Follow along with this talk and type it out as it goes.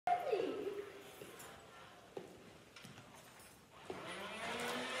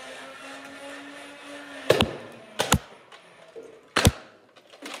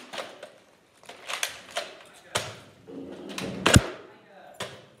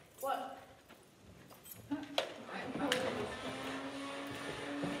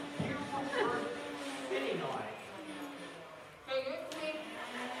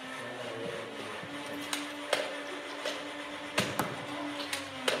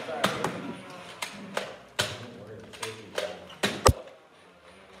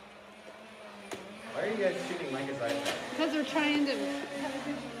you guys shooting Micah's iPad? Because they're trying to.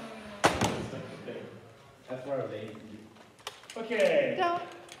 That's where I was aiming. Okay. Don't.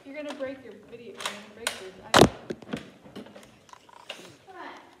 You're gonna break your video. You're gonna break your iPad.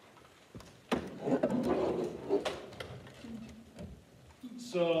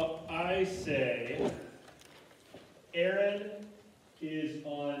 So I say Aaron is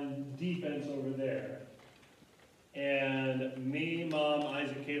on defense over there. And me, Mom,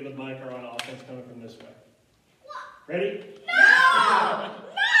 Isaac, Caleb, Mike are on offense coming from this way. Ready? No!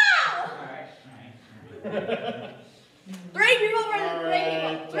 No! Alright. Three people for the three people.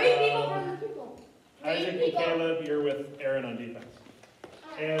 Alright, Three people for the people. Isaac and Caleb, you're with Aaron on defense.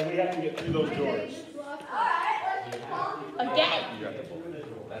 And we have to get through those doors. Alright, let's block again. You have to open the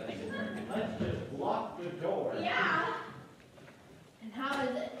door. That thing is working. Let's just block the door. Yeah. And how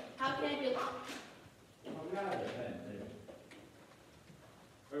is it? How can it be locked? Oh, we got it.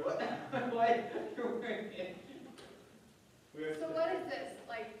 Wait, what? What? So what is this?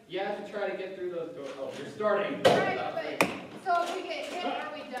 Like, You have to try to get through those doors. Oh, you're starting. right, but, so if we get hit,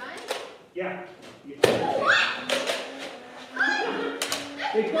 are we done? Yeah. Ah!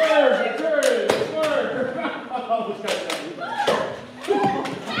 They curve! Oh, this guy's not Did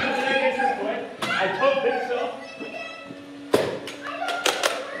I get your point? I don't think so.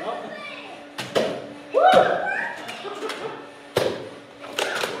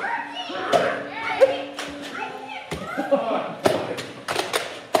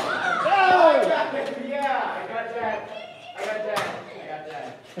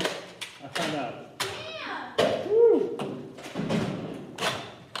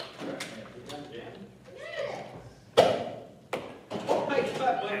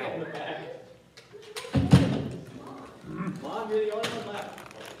 Mom, you're the only one left.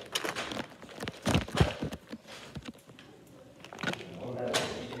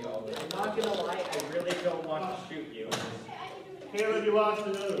 I'm not gonna lie, I really don't want to shoot you. Caleb, you lost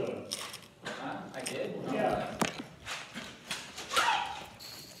another one. Huh? I did? Yeah.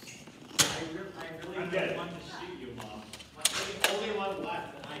 I really don't want to shoot you, Mom. I'm the only one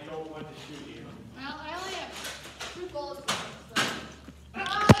left, and I don't want to shoot you. Well, I only have 2 bullets left, so.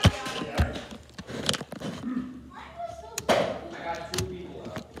 Yeah. I got 2 people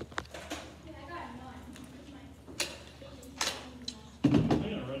left. I'm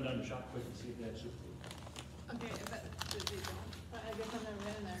gonna run down the shop quick and see if they have soup. Okay, but I guess I've never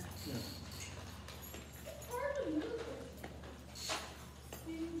been in there.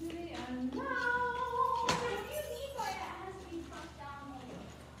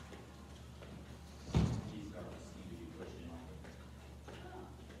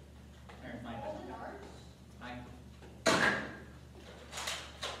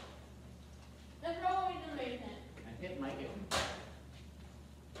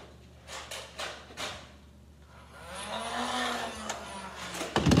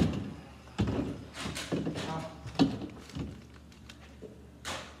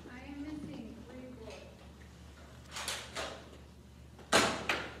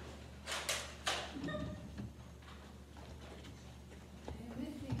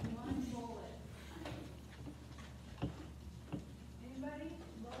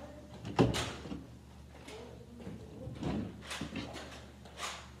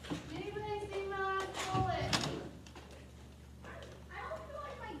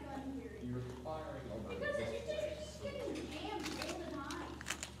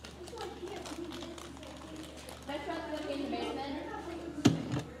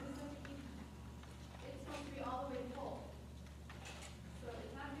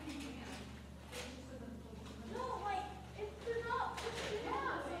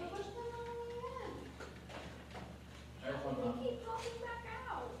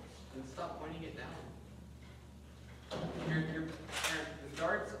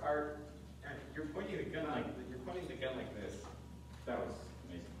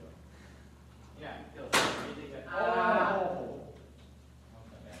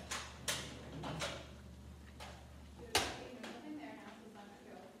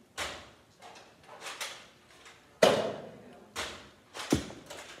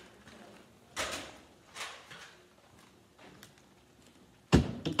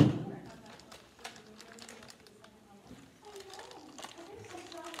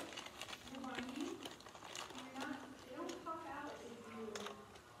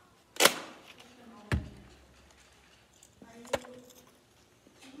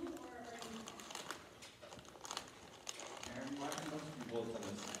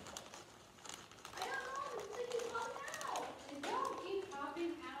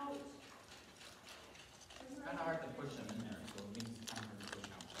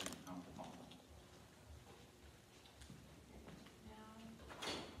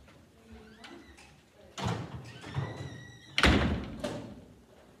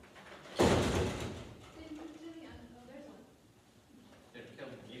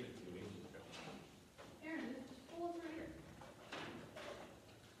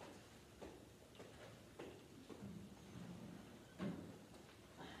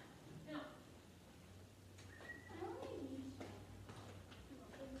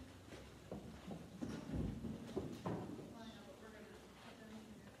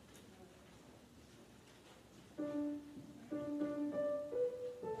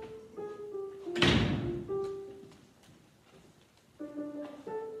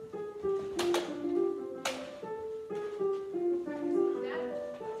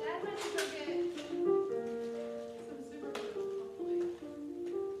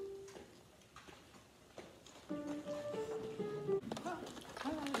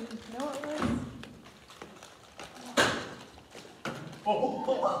 How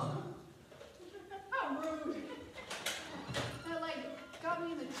rude. That like got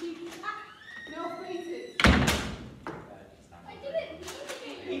me in the cheek. No faces. I didn't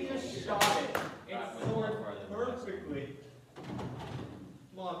mean He to. just shot it. It soared perfectly.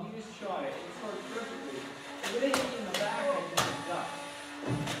 Mom, he just shot it. It soared perfectly. If it hit me in the back, I just got.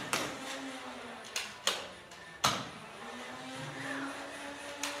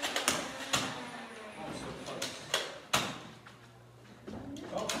 Oh, so close.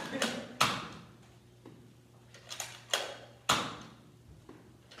 Oh.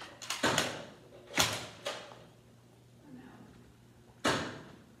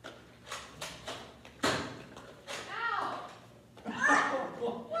 Ow!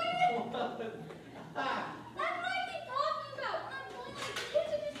 That's what I keep talking about. When I'm going like this,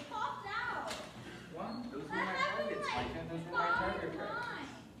 it just pops out. What? Those were That my happened targets, like Micah. Those were my 5 target practice.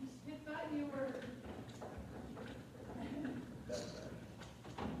 times. I thought you were.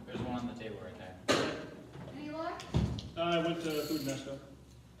 There's one on the table right there. Any luck? I went to Food Mesto.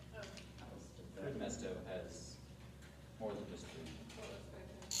 Food Mesto has more than just food.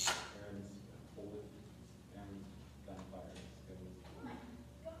 Aaron's bullet and gunfire. Oh my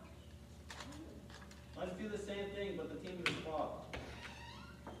gosh. Let's do the same thing, but the team is swapped.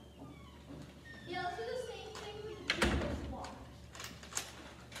 Yeah, let's do the same thing with the people swap.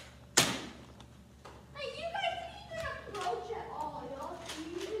 Hey, you guys didn't even approach at all, y'all.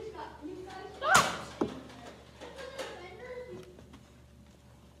 You guys stop. That's the defenders.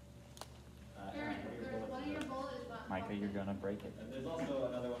 Aaron, one of your bullets not. Micah, you're gonna break it. And there's also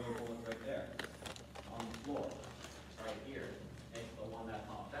another one of your bullets right there, on the floor, right here. It's the one that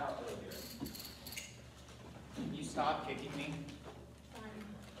popped out earlier. Can you stop kicking me?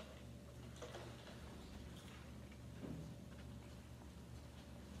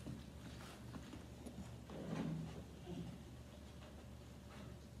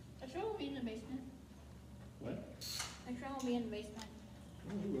 Next round will be in the basement. What? Next round will be in the basement.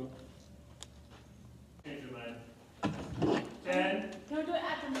 Oh, you will. Change your mind. 10. Don't do it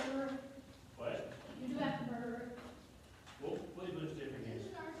at the murderer. What? You do it at the murderer. We'll play a bunch of different games.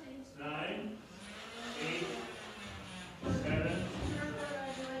 This is our thing. 9, 8, 7, We're gonna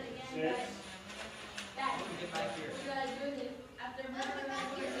do it again, 6. guys. Guys, Get back here. you gotta do it after murder. We're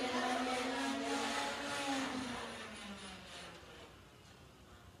gonna do it again.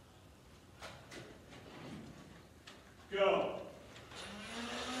 Go.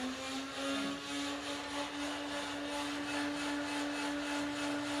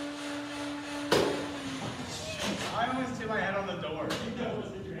 I almost hit my head on the door. You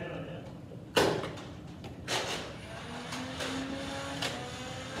almost hit your head on him.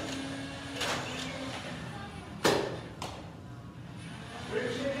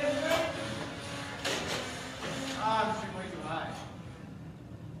 Where's your head, right? Ah, I'm shooting way too high.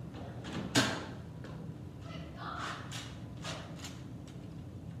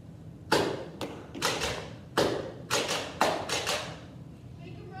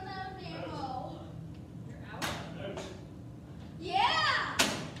 Make him run out of ammo. Out. Yeah!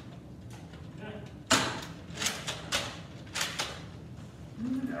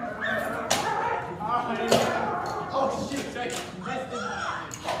 Oh, shit, I missed it.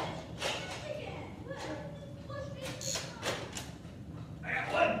 Again. Push me. I got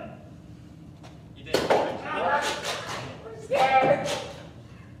one. You did.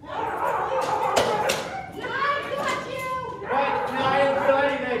 I got you! What? No, I didn't feel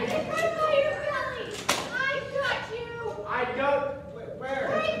anything. It's right by your belly. I got you! I don't. Where?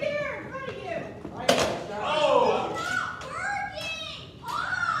 Right there in front of you. Oh! Stop working! Oh!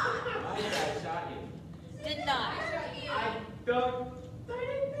 I shot you. Did not. I don't.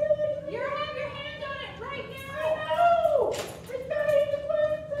 You have your hand on it right now. No! It's not even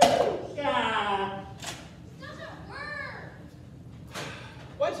close. Yeah. It doesn't work.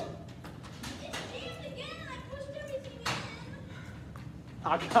 What? It's jammed again and I pushed everything in.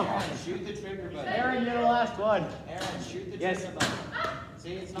 Oh, come Aaron, shoot the trigger button. Aaron, you're the last one. Aaron, shoot the Yes. trigger button.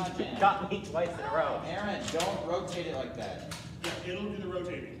 See, it's not jammed. Got me twice in a row. Aaron, don't rotate it like that. Yeah, it'll do the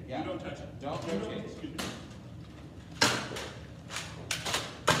rotating. Yeah. You don't touch it. Don't You rotate it. Excuse me.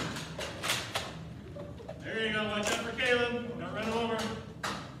 There you go. Watch out for Caleb. Don't run him over.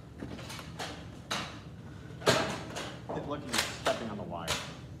 Look, he's stepping on the wire.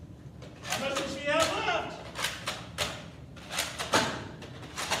 How much does she have left?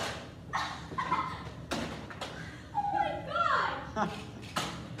 Oh my god!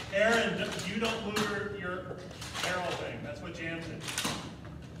 Aaron, you don't move your arrow thing. That's what jams it.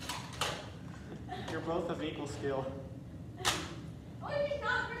 You're both of equal skill. Oh, it is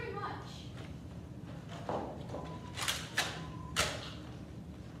not very much.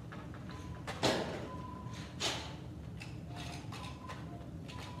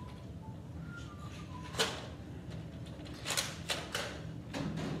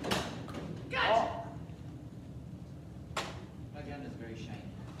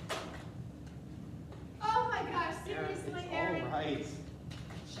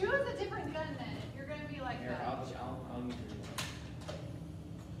 Choose a different gun then, if you're gonna be like Here, that. I'll use yours.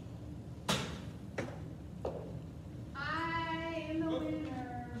 I am the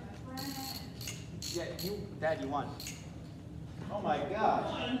winner, my friend. Yeah, Dad, you won. Oh my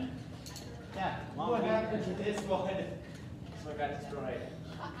gosh. Yeah, Mom. What happened to this one? So I got destroyed.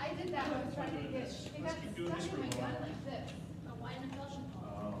 I did that when I was trying to get, it got keep doing this stuck in my for a gun while. like this. Oh, why in the Belgian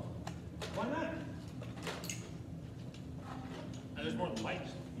Oh. Why not? And there's more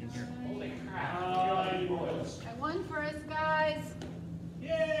lights in here. Holy crap. I won first, guys.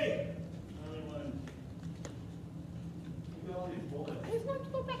 Yay! Only one. You got all these bullets. I just want to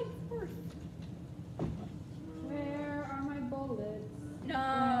go back and forth. Where are my bullets?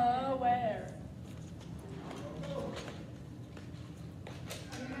 Nowhere.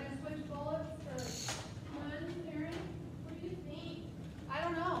 Are you gonna switch bullets for guns, Aaron? What do you think? I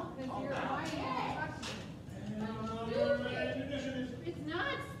don't know, because you're buying it. It's not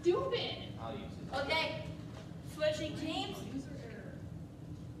stupid. I'll use it. Okay, switching teams. User error.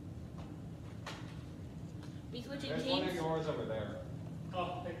 We switching There's one of teams. yours over there.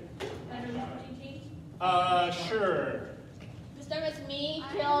 Oh, thank you. Are we switching teams? Sure. To start with me,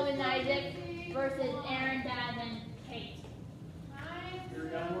 Caleb and Isaac versus Aaron, Dad, and Kate. Your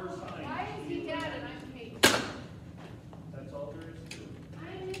downward sign. Why is he dad and I'm Kate? That's all there is to it.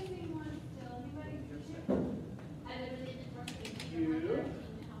 I'm missing one still. Anybody? I literally didn't work with You? either one of their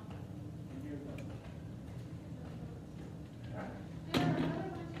team to help. There are other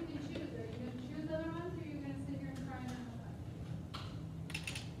ones you can choose. Are you gonna choose other ones, or are you gonna sit here and cry and not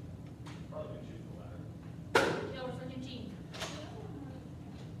Probably gonna choose the latter. Yeah, we're switching teams.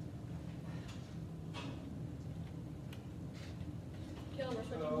 Caleb, we're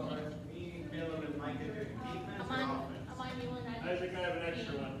switching So, teams. me, Caleb, and Mike are doing defense I'm or on offense? you and Isaac. Isaac, I have an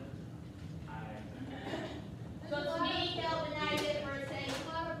extra one. So it's me, Caleb, and Isaac versus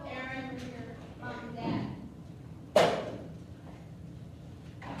Aaron, Mom, and Dad.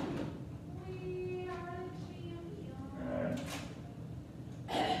 We are the champions.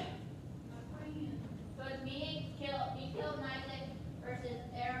 Not playing. So it's me, Caleb, and Isaac versus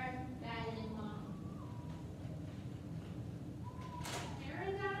Aaron, Dad, and Mom.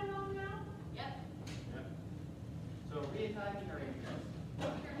 Aaron, dad, and mom now? Yep. So, re-attacking or defense?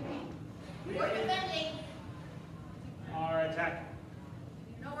 We're defending. All right, attack.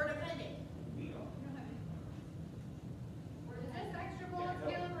 No, we're defending. We are. Is this extra bullets,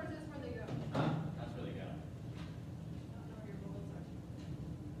 Caleb, or is this where they go? That's really good. I don't know where your bullets are.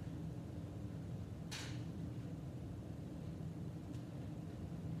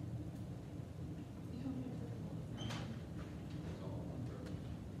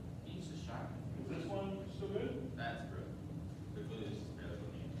 He's just sharp. Is this one still good? That's good. The glue is fairly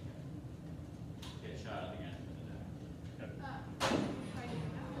good. Get shot at again for the day.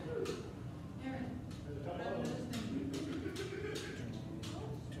 Aaron. There's a couple of them.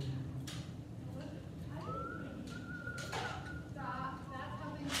 Stop. That's how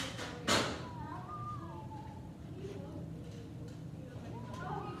things get broken.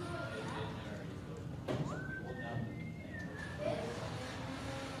 Hold down the thing.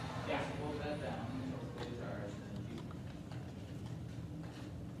 Yeah, hold that down. So it's ours, and then you.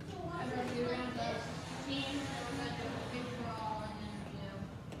 I'm gonna do around the team, and we're gonna do a big brawl, and then, you know,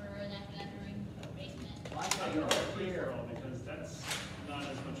 we're in that entering the basement. I thought you were a free for all because that's not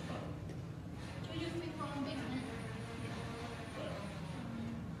as much fun. Should we do a big brawl in the basement? But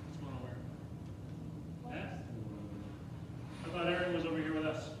it's one aware. Yeah. I thought Aaron was over here with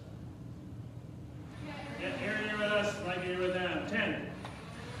us. Yeah, Aaron, you're with us. Mike, you're with them. 10,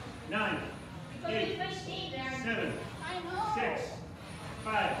 9, So we 8, switch teams, Aaron. 7, I know. 6,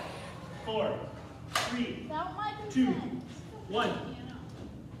 5, 4, 3, Without my 2, consent. 1.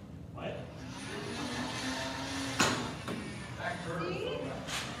 What? See?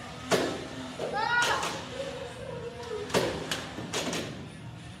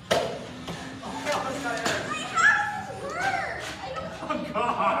 Oh,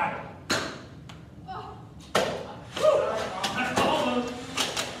 God. Oh, That's almost.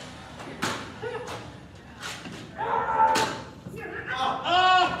 Ah!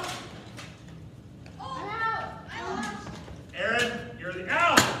 I'm out. Aaron, you're the.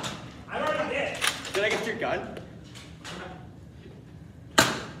 Ow! I already hit. Did I get your gun?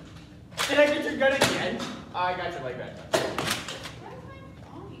 Did I get your gun again? Oh, I got your leg back. Where's my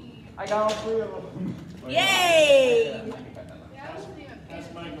phone? I got all three of them. Yay! Yeah, I wasn't even That's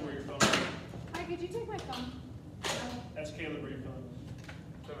paying Mike, attention. where your phone is. Mike, could you take my phone? That's Caleb, where your phone is.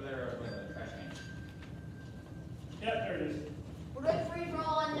 It's over there with the trash can. Yeah, there it is. We're doing free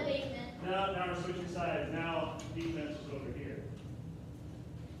brawl in the basement. Now we're switching sides. Now defense is over here.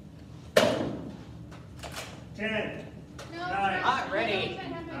 10. No, Nine. Not ready.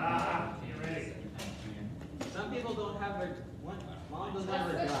 Ah, get ready. Some people don't have their, Mom doesn't have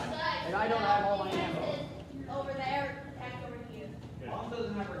her Switch gun, sides. and I don't have all my ammo. Over there, attack over here. Mom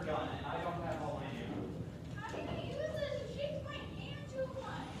doesn't have her gun, and I don't have all my ammo. How can I use this? It shakes my hand too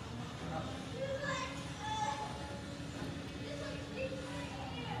much. It's like shakes my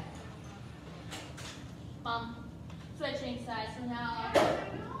hand. Mom, switching sides, so now I know,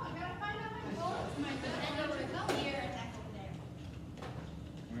 I gotta find out my bullets, my and gun. over here, attack over there.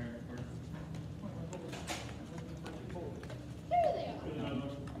 There they are.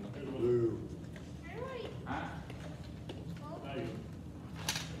 Blue. How do I, Huh? how do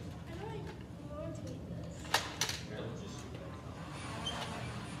I rotate this? It'll just shoot it.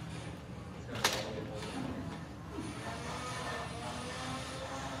 It's gonna roll it.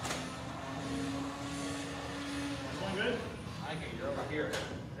 This one good? Okay, you're over here.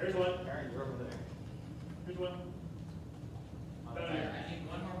 There's one. Aaron, you're over there. Here's one. Okay, I need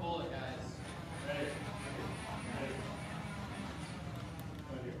one more bullet, guys. Ready. Ready.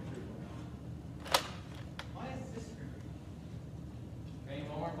 Right here. Here's one. Why is this room? I need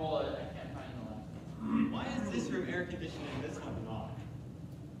one more bullet. I can't find the left. Why is this room air conditioned and this one not?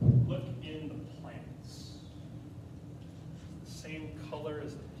 Look in the plants. It's the same color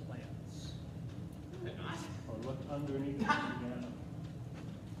as the plants. They're not. Or look underneath the piano.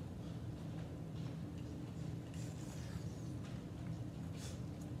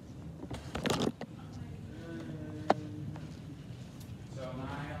 So am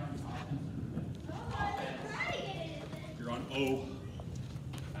I on offense? Oh, I'm trying to get it in there. You're on O.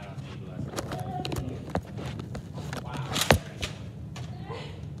 I don't need left. Wow.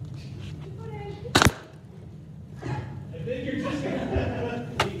 I think you're just gonna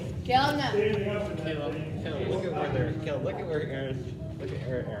Kill him now. standing up in that thing. Caleb, look at where they're. Caleb, look at where Aaron. Look at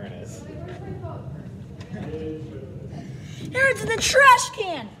where Aaron is. Aaron's in the trash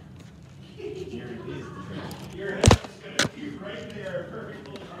can. Your head is gonna be right there, perfect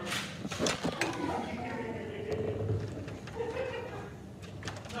little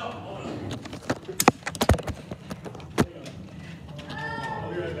No, hold on.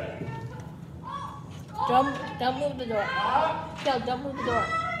 I'll be right back. Don't move the door. Kill, don't move the door.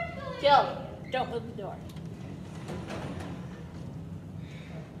 Kill, don't move the door.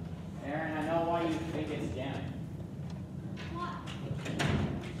 Aaron, I know why you think it's jamming. What?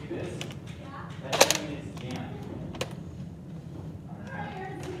 See this? Yeah? That thing is jamming.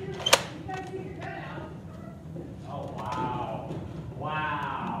 Oh, wow.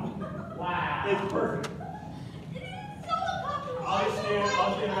 Wow. Wow. It's perfect. It is so uncomfortable. I'll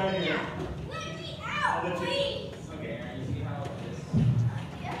stand right here. Let me I'll out, let you- please. Okay, Aaron, you see how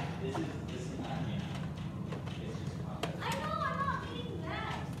Yeah. this is not me. It's just offense. I know I'm not getting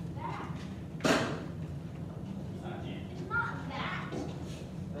that. That. It's not jamming. It's not that.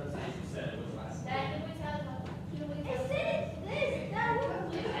 That's what you said it was last That time. always has a. It said it's this. That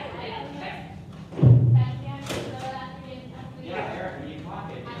was this. Yeah, Aaron, when you clock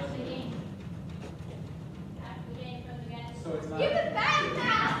it, it After the doesn't. game. After the game, from the guys. So it's not. Give it back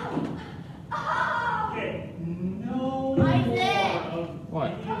now! Oh! Okay, no I more did. of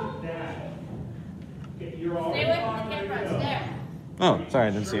What? any of that. Okay, you're all Stay away from on, the ready to camera, go. it's there. Oh, sorry, I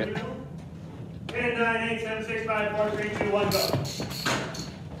didn't see Sure it. we go? 10, 9, 8, 7, 6, 5, 4, 3, 2, 1, go. Yes,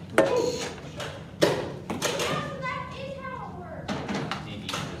 that is how it works.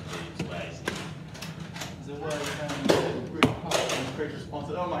 So quick response.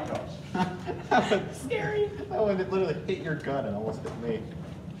 Oh my gosh. That was scary. That one literally hit your gun and almost hit me.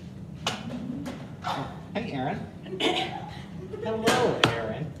 Hey, Aaron. Hello,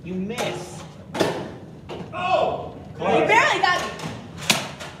 Aaron. You missed. Oh! You Close. barely got me.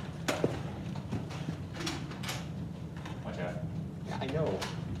 Watch out. Yeah, I know.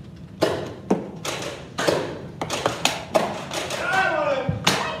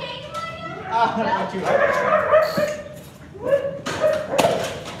 Ah, not too hard.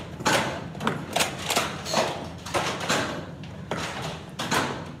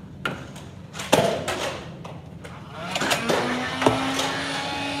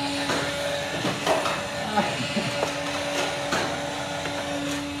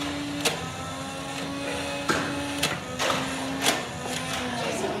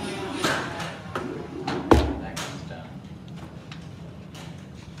 That comes down.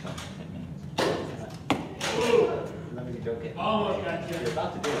 Let me joke it. Almost got you. You're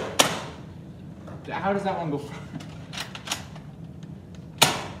about to do it. How does that one go far?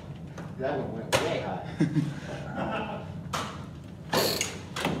 That one went way high.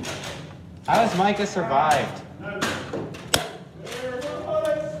 How has Micah survived? There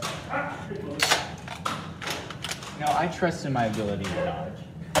was. Ah, good one. No, I trust in my ability to dodge.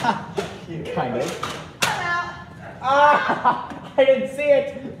 Kind of. I'm out. Ah! I didn't see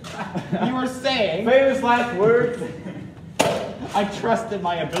it! You were saying. Famous last words. I trust in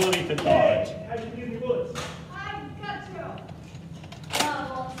my ability to dodge. How'd you use your bullets? I've got to.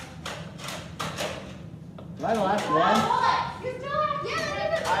 Oh, Am I the last one? what? You still have to.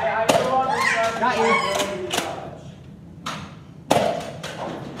 I no longer trust. Not you.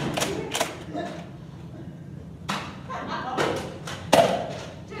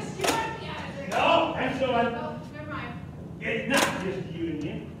 Just you and me out of there. No, I'm still on. Oh, never mind. It's not just you and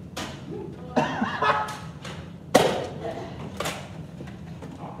me.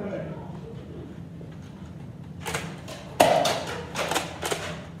 I'll come in.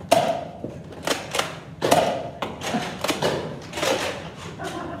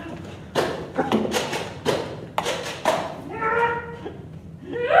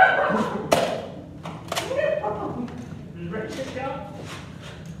 Does ricochet count?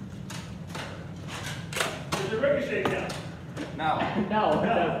 Does the ricochet count? No. No.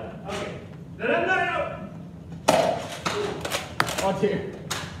 Okay. Then I'm not out. Oh dear.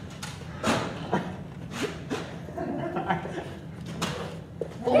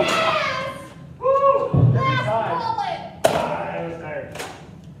 Yes! Woo! Last time. bullet! I was tired.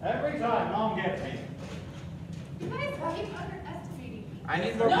 Every time, Mom gets me. You guys keep underestimating me. I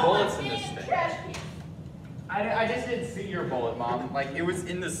need more No bullets one's in this being thing. trash can. I just didn't see your bullet, Mom. Like it was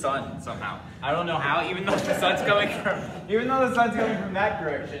in the sun somehow. I don't know how. Even though the sun's coming from that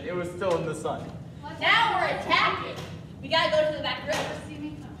direction, it was still in the sun. Now we're attacking. We gotta go to the back room. See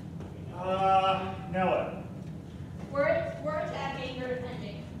me come. Now what? We're attacking. You're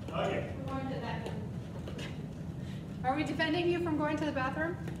defending. Okay. We're going to the back room. Are we defending you from going to the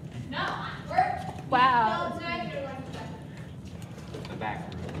bathroom? No, we're. Wow. No, tonight you're going to the back room. The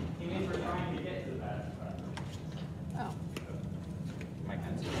back room. He means we're trying to get to that. Oh. My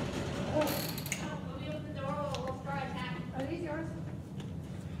pencil. When we open the door, we'll start attacking. Are these yours?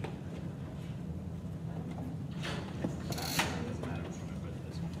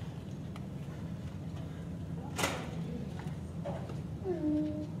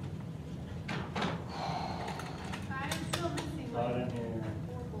 I'm still missing Not like in here.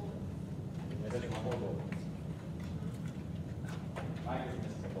 4 bullets. Missing 4 bullets. Mike is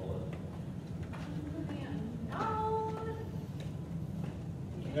missing a bullet. No.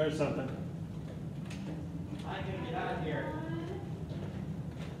 There's something. I can get out of here.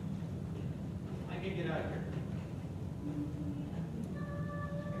 I can get out of here.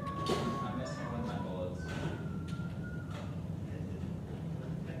 I'm missing one of my bullets.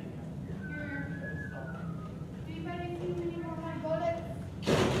 Here. Anybody see any more of my bullets?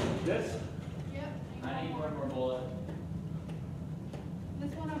 This? Yep. I need one more bullet.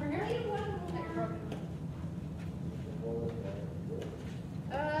 This one over here?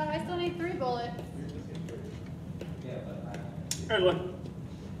 I still need 3 bullets. Yeah, but Here's one.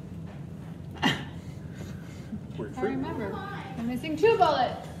 We're I free. remember. I'm missing 2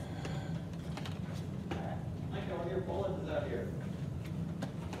 bullets. Micah, where your bullet is out here.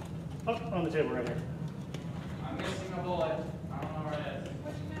 Oh, on the table right here. I'm missing a bullet. I don't know where it is.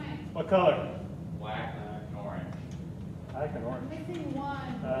 Which kind? What color? Black and orange. I like an orange. Missing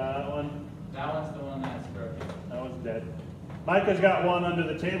 1. That one. That one's the one that's broken. That one's dead. Micah's got one under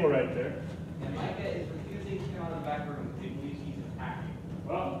the table right there. And Micah is refusing to come out of the back room because he believes he's attacking.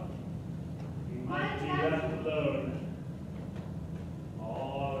 Well, he might be left alone.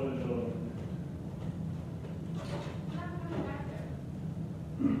 All alone. I'm not coming back there.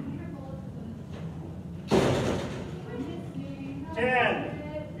 Your bullets is in.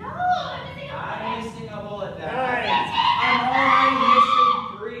 10. No, I'm missing a I'm missing a bullet down. 9. I'm already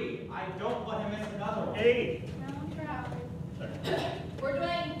missing 3. I don't want to miss another one. 8. Round trap. We're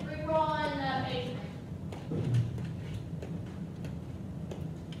doing free roll on base.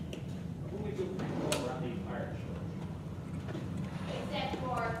 Who we do pretty well around the fire Except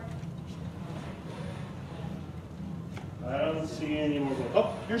for. I don't see any more.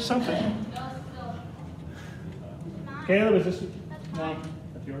 Oh, here's something. No, still. Caleb, is this? That's No, fine.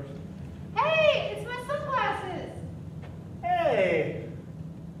 that's yours. Hey, it's my sunglasses. Hey!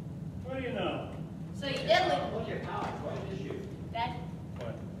 What do you know? So you did shot. look. Look at Alex. Why did you? Dad,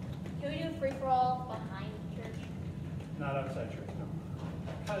 What? can we do free for all behind church? Not outside church, no.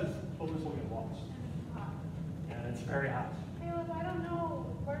 Because police will get lost. And it's very hot. Caleb, I don't know.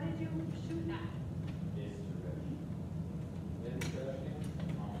 Where did you shoot at?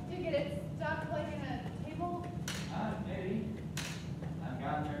 Did you get it stuck like in a table? Maybe. I've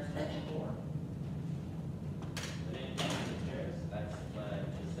gotten there so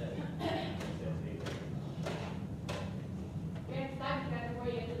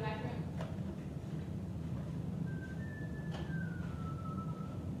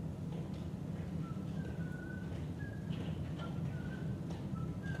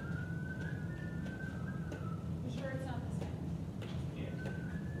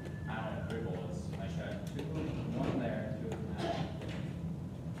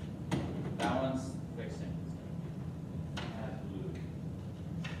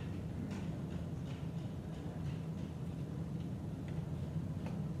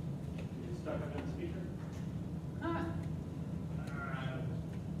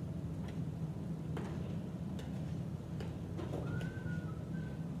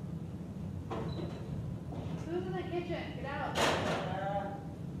Get out.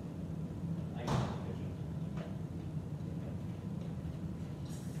 I got the kitchen.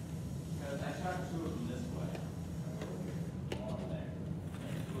 Because I shot two of them this way. One over there.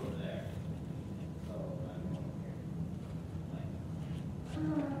 And two over there. So I'm over here. Like,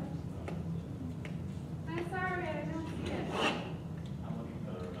 I'm sorry, I don't see it. I'm looking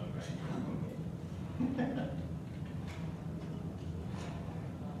for the remote right now.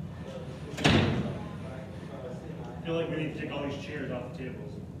 I feel like we need to take all these chairs off the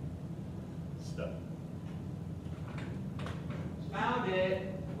tables. Stuff. Found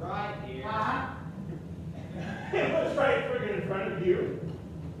it right here. Let's right friggin' in front of you.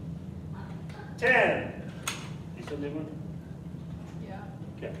 10. You still need one? Yeah.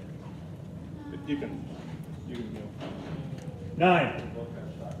 Okay. You can go. 9.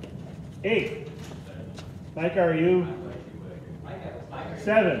 8. Micah, are you?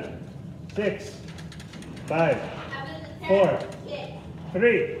 7. 6. 5. 4.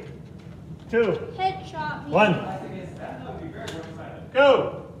 3. 2. Headshot me. 1. That would be very one-sided.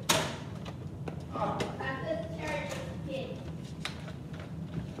 Go!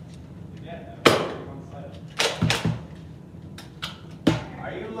 Yeah, that would be one-sided.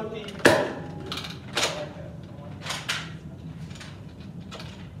 Are you looking?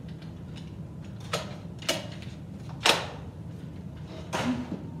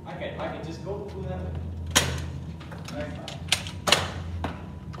 Okay, just go that way.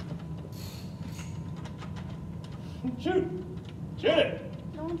 Shoot! Shoot it!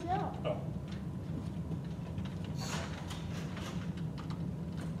 No one's out. Oh.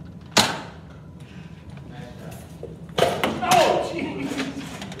 Oh, jeez!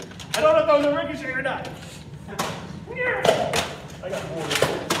 I don't know if that was a ricochet or not. I got bored.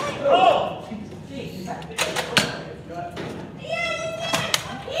 Oh!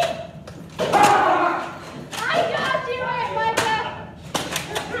 I got you right, Micah.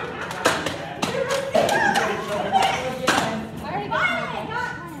 I already got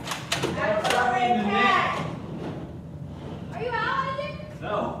mine. Are you out, Isaac?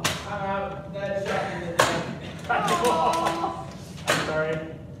 No, I'm out. That shot in the neck. Oh. I'm sorry.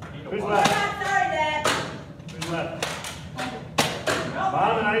 Who's I'm left? not sorry, Dad. Who's left?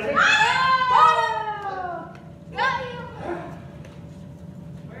 Mom and Isaac? Oh! Got you.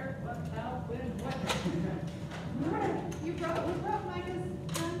 Where? What? How? When? What? You broke, who broke Micah's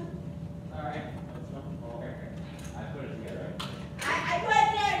gun? Alright. I put it together. I put it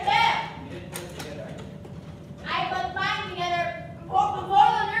together too. You didn't put it together. I put mine together before the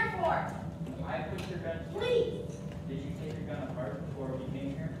Nerf war. I put your gun. Please. Did you take your gun apart before you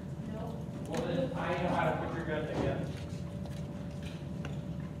came here? No. Well, then I know how to put your gun together.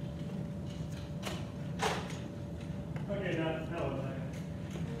 Okay, no.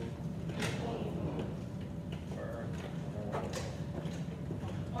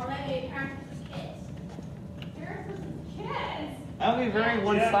 Or maybe parents with kids. Parents versus kids. That would be very Mom's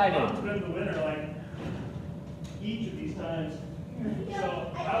one-sided. been the winner like each of these times.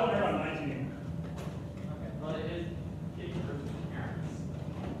 So I want her on my team. Okay. Well, it is kids versus parents.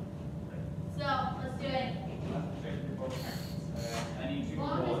 So let's do it. Let's check for both parents. I need As two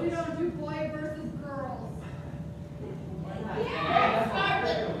long as we bullets. don't do boy versus girls.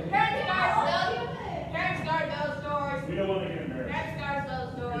 Parents guard those doors. We don't want to get nervous. Parents guard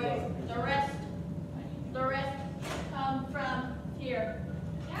those doors. The rest come from here.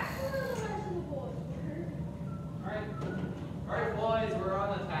 That's where the rest of the boys were. Alright, boys, we're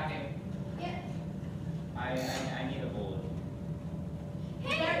on attacking. Yeah. I need a bullet. The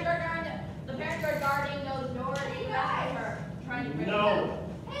parents are guarding those doors. Hey, The guys. rest are trying to break them. No.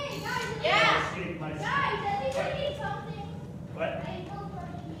 Hey guys. I escaped my Guys, I think I need something. What? I help our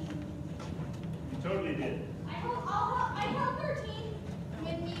team. You totally did. I help our team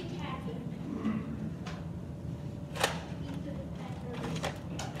with me attacking.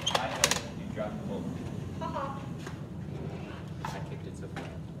 You dropped the bullet. I kicked it so far.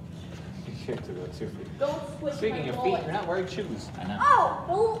 You kicked it too far. Don't switch Speaking my of feet, bullets. you're not wearing shoes. I know.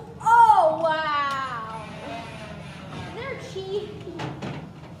 Oh, wow. They're cheating.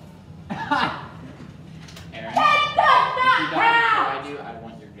 Aaron, That if you does don't not do count. what I do, I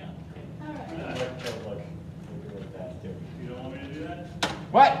want your gun. You don't want me to do that?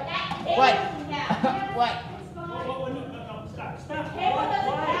 What? That What? doesn't count. What? No, stop. Table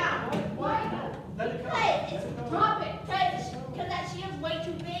doesn't count. Why? Let it go. Because drop it. Because that shield's way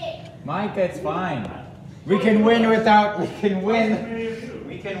too big. Micah, it's fine. We can win without, we can win. Many of you.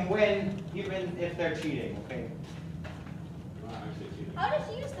 We can win even if they're cheating, okay? How does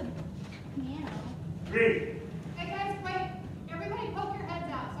she use the piano? 3. Hey guys, wait. Everybody poke your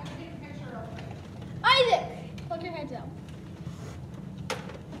heads out so I can take a picture real quick. Isaac, poke your heads out.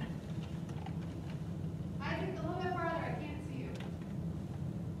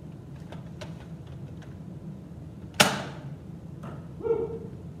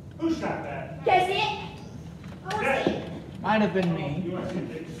 Who shot that? Can I see it? I want to see it. Might have been me. You want to see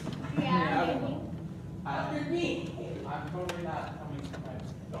this? Yeah, maybe. After me. I'm totally not coming to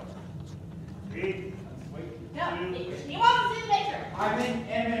my. 3, No, he wants to see the picture. I'm in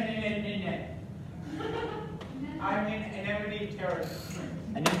I'm in anemone terrace.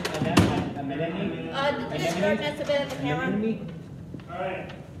 This darkness a bit of the camera.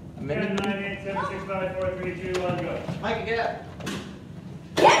 Alright. 10, 9, 8, 7, 6, 5, 4, 3, 2, 1, go. Mike, get up.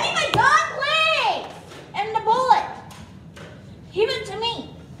 Give me my gun, please! And the bullet. Give it to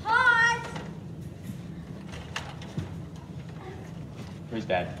me. Hot. Where's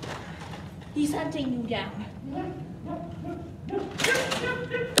Dad? He's hunting you down.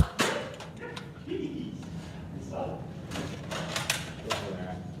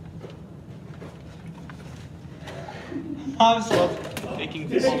 Mom's still taking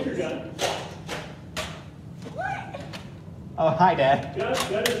Take your pictures. gun. What? Oh, hi, Dad. Gun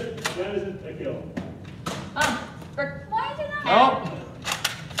isn't a kill. Why is it not? Oh.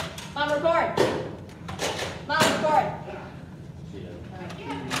 Mom, record. Mom, record.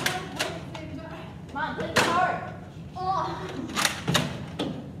 Mom, please record. Oh.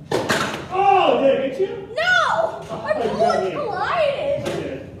 Oh, did I hit you? No! Our Oh, bullets you collided.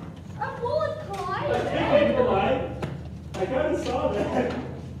 did. Our bullets I collided. think I lied. I kind of saw that.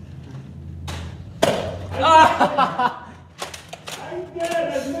 I did.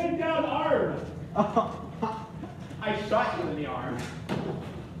 I laid down arm. I shot you in the arm.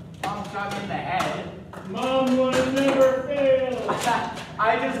 Mom shot me in the head. Mom would never fail.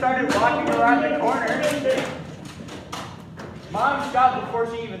 I just started walking around the corner. Mom shot before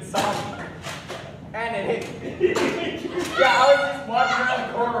she even saw me. And it hit me. Yeah, I was just walking around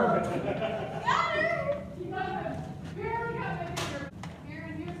the corner. You must have barely got my picture.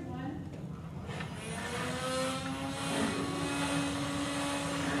 Aaron, here's one.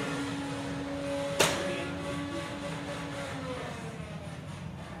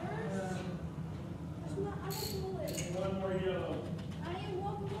 One more yellow. I need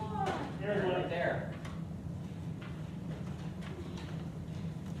one more. Here's one. Right there.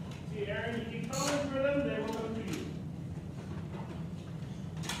 See, Aaron, you keep calling for them, they will come to you.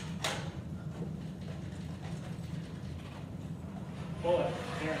 Bullet,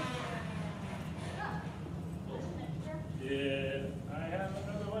 Aaron. Did I have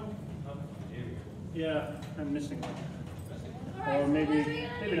another one? Yeah, I'm missing one. Or maybe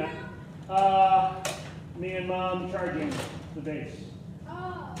not. Me and Mom charging the base. Oh.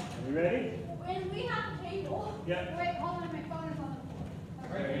 Are we ready? And we have a table. Yeah. Wait, hold on, my phone is on the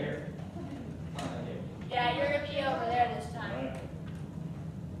floor. Right here. Yeah, you're going to be over there this time. All right.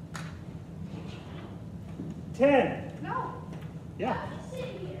 10. No. Yeah. Just sit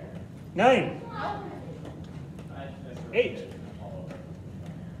here. 9. No. 8.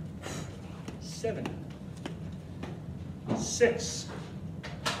 7. 6.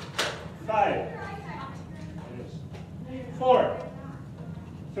 5. 4.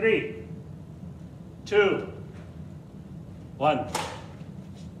 3. 2. 1.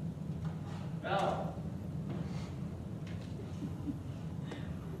 No.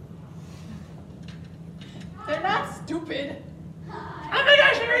 They're not stupid. Oh my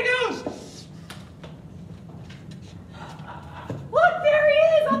gosh, there he goes! Look, there he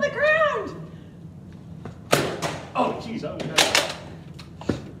is on the ground. Oh, jeez. Oh, no.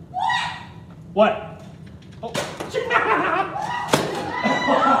 What? Oh.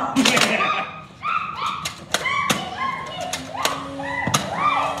 Yeah.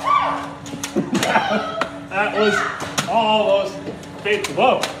 That was all those big.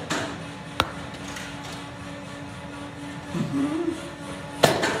 Whoa.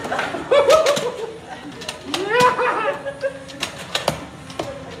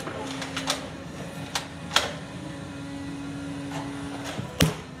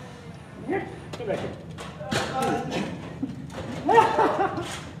 Come back here.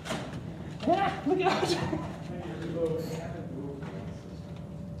 Look out!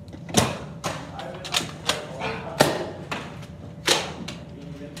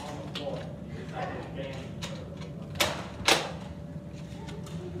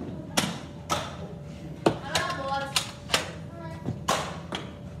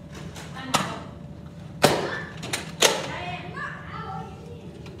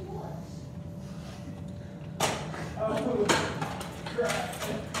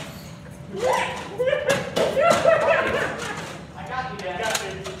 I got you, Dad.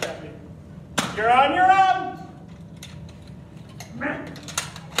 Got me. You're on your own!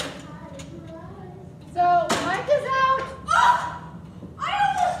 So, Mike is out. Oh! I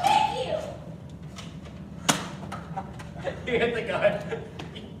almost hit you! You hit the gun.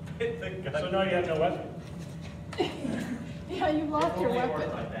 hit the gun. So now you have no weapon. Yeah, you lost your Only works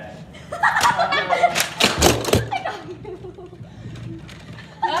weapon. like that. You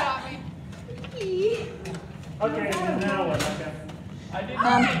got me. Okay, so now what? Okay. I didn't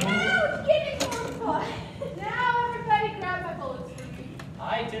Now everybody grab my bullets for me.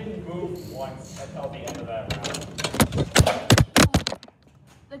 I didn't move once until the end of that round.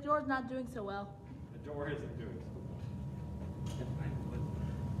 The door's not doing so well. The door isn't doing so.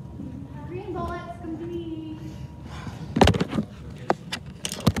 Green bullets, come to me.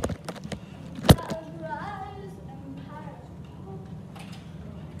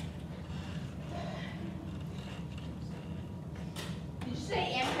 Did you say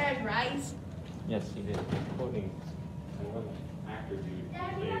Empire's Rise? Yes, he did. Quoting one actor dude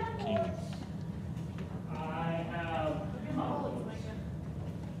played Kings. I have.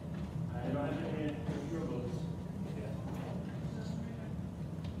 I don't have any your bullets.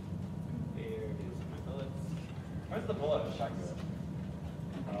 There it is, my bullets. Where's the bullet I shot you with?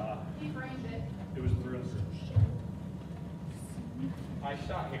 He framed it. It was through. I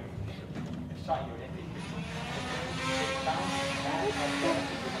shot you. I shot you and it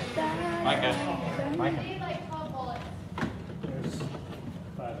Micah. Micah. We need like 12 bullets. There's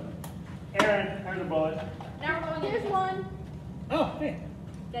 5 of them. Aaron, here's a bullet. Now we're going Here's one. Oh, hey.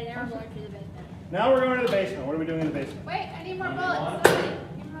 Yeah, now we're going to the basement. Now we're going to the basement. What are we doing in the basement? Wait, I need more bullets. Somebody,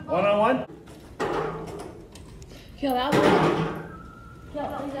 give me my bullets. 1-on-1? Kill that one. Kill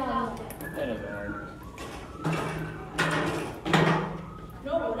that one. That is hard.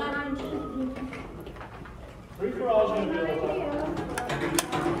 No, not on team. Free for all is going to be a little tough.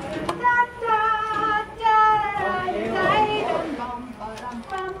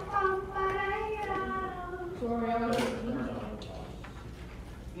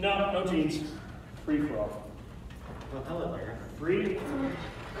 No teams. Free for all. Well, hello there. Free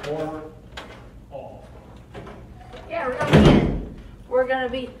for all. Yeah, we're gonna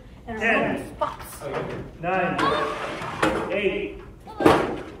be in our 10. own spots. 9, 8,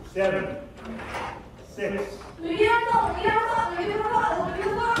 7, 6.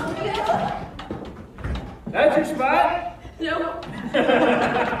 That's your spot? Nope.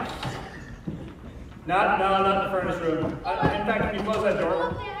 Not the furnace room. In fact, can you close that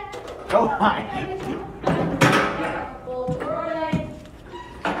door? Go hide.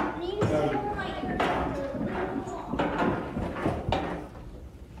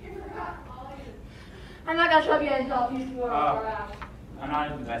 I'm not gonna shove you until you four are out. I'm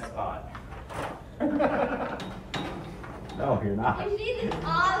not in the best spot. No, you're not. You see this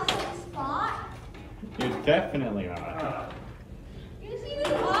awesome spot? You're definitely not. You see this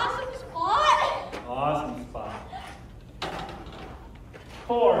awesome spot? Awesome spot.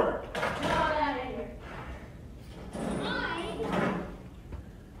 4. Get out of here.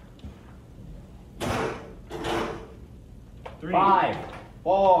 3. 5,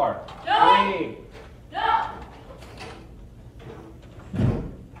 4, No. 3. No!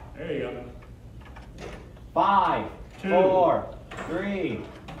 There you go. 5, 2. 4, 3,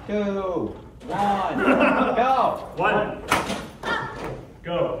 2, 1. Go. 1.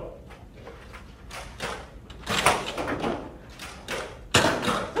 Go.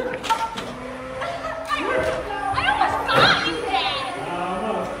 I almost got you there!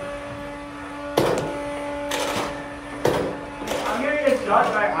 I'm getting a shot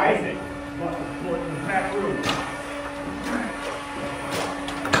by Isaac. Back room.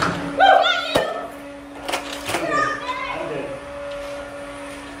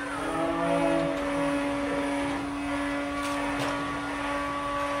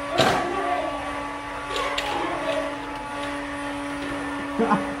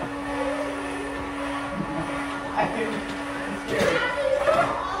 I did.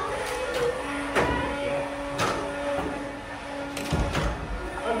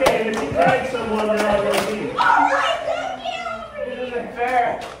 Okay, and if you tag someone, they're on your team. This isn't fair.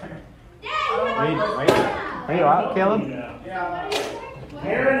 Wait. Are you out, Caleb? Yeah.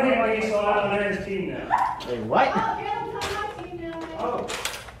 Aaron Henry's on Aaron's team now. Wait, what? Oh.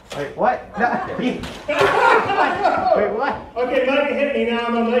 Wait, what? No. Wait, what? Okay, Micah hit me, now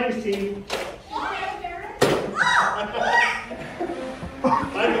I'm on Micah's team.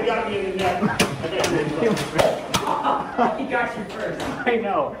 Micah got me in the neck. He got you first. I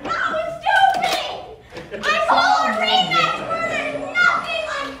know. That was stupid! I told her that nothing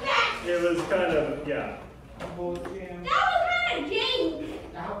like that! It was kind of, yeah. That was kind of game.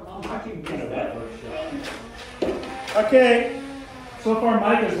 I'm watching Okay, so far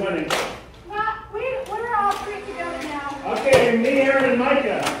Micah's winning. We're all three together now. Okay, me, Aaron, and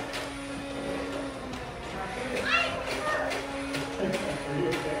Micah. Are you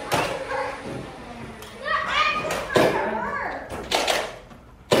okay?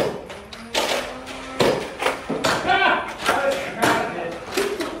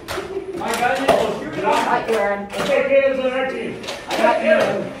 How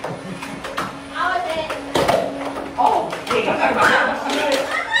is it? Oh, hey,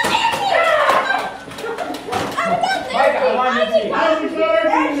 Mike, I'm on your team. How's the other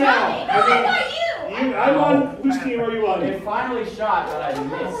team now? How about you? I'm on, whose team are you on? It finally shot, but I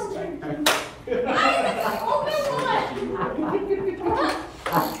missed. I'm the open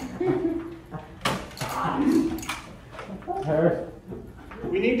one.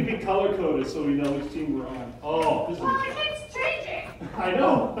 We need to be color coded so we know which team we're on. Oh, this is. It's changing. I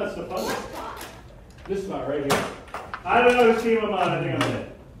know, that's the fun. This spot right here. I don't know which team I'm on, I think I'm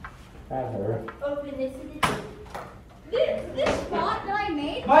in. Open this. This spot that I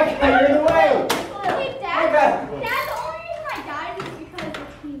made. Mike, you're in the way. Wait, Dad. Dad, the only reason I died is because the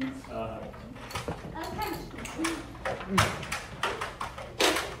team's. That's kind of stupid.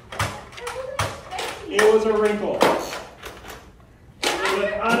 It was a wrinkle. It was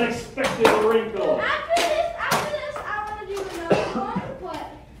an unexpected wrinkle. After this, I want to do another one,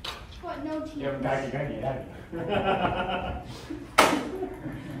 but no teams. You haven't got your gun yet,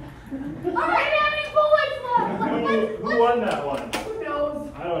 All right, how many bullets left? Who won that one? Who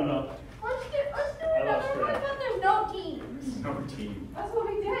knows? I don't know. Let's do I another lost one, track. but there's no teams. No team. That's what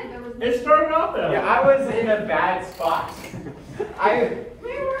we did. There was It started off that way. Yeah, I was in a bad spot. Where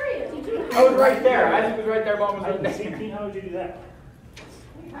were you? I was right there. Isaac was right there. Mom was I right didn't see there. team. How would you do that?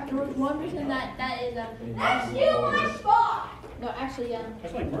 There was one person that is That's still my spot. no, actually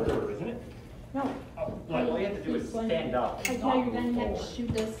That's like murderer, isn't it? no. Oh, Like, all you have to do is stand up. I tell you're gonna have to shoot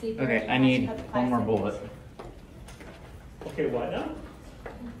those sleepers. Okay, I need one more bullet. Okay, what now?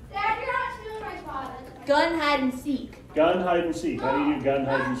 Dad, you're not stealing my spot. Gun hide and seek. Gun hide and seek. How do you do gun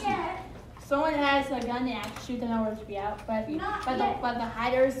hide and Not seek? yet. Someone has a gun and I have to shoot them over to be out. But if Not but yet. the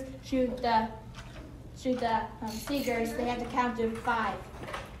hiders shoot the seekers, they have to count to 5.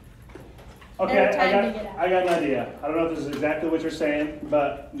 Okay, Every time they get out. I got an idea. I don't know if this is exactly what you're saying,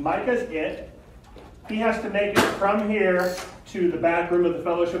 but Micah's it. He has to make it from here to the back room of the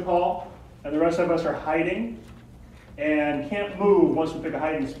fellowship hall, and the rest of us are hiding and can't move once we pick a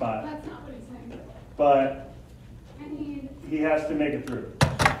hiding spot. That's not what he's saying. But I need. he has to make it through.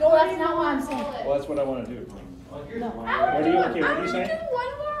 No, that's not what I'm saying. Well, that's what I want to do. No. What are you, okay, what are you I'm saying? gonna do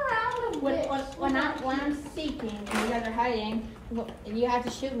one more round of this. When I'm seeking and you guys are hiding, and you have to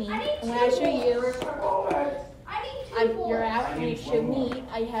shoot me, I need and when I two shoot you, I need 2 you're bullets. out, and you shoot me,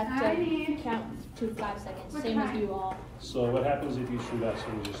 I have I to need- count to 5 seconds, What same as time? you all. So what happens if you shoot us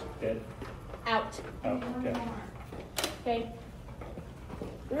and we're just dead? Out. Oh, okay. Okay.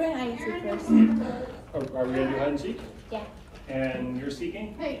 We're gonna hide and seek first. Are we gonna do hide and seek? Yeah. And you're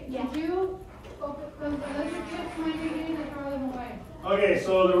seeking? Hey, did you open those electric chips when you need to throw them away? Okay,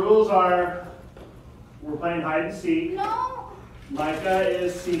 so the rules are, we're playing hide and seek. No, Micah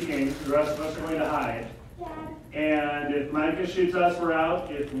is seeking, the rest of us are going to hide. Dad. And if Micah shoots us, we're out.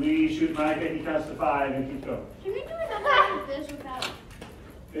 If we shoot Micah, he counts to 5 and keeps going. Can we do another round of this without?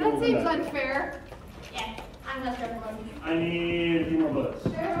 It will That be seems done. unfair. Yeah, I'm not sure about you. I need a few more bullets.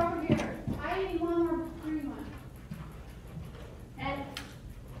 They're over here. I need one more green one. And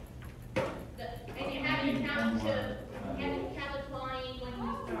you have to count to 20 when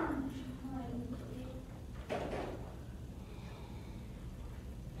you start.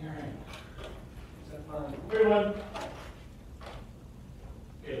 Good one.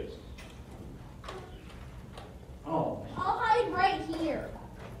 Good. Oh, I'll hide right here.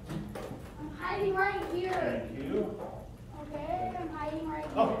 I'm hiding right here. thank you. Okay, I'm hiding right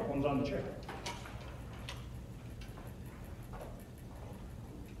here. Oh, one's on the chair.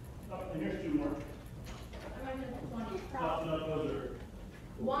 Oh, and here's 2 more. No, those are.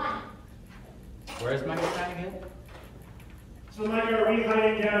 1. Where's my gun again? So Micah, are we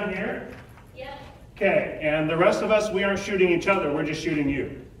hiding down here? Yep. Okay, and the rest of us, we aren't shooting each other, we're just shooting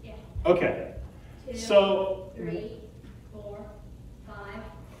you. Yeah. Okay. 2, So, 3, 4, 5,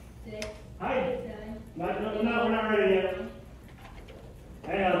 6, hi. 7. No, we're not ready yet.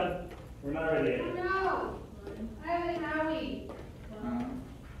 Hang on. We're not ready yet. Oh no! I have a Howie. Well,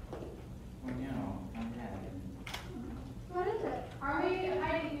 no, I'm having. What is it? Are we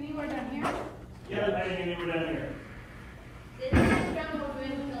hiding anywhere down here? Yeah, hiding anywhere down here. This is down over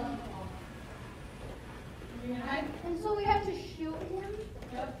in the hall. Are we hide? And so we have to shoot him?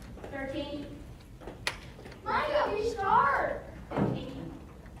 Yep. 13. Micah, restart. 15.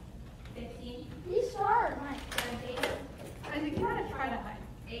 16. Restart, Mike. 17. Isaac, you want to try to hide?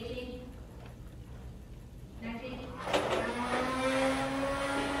 18. 19.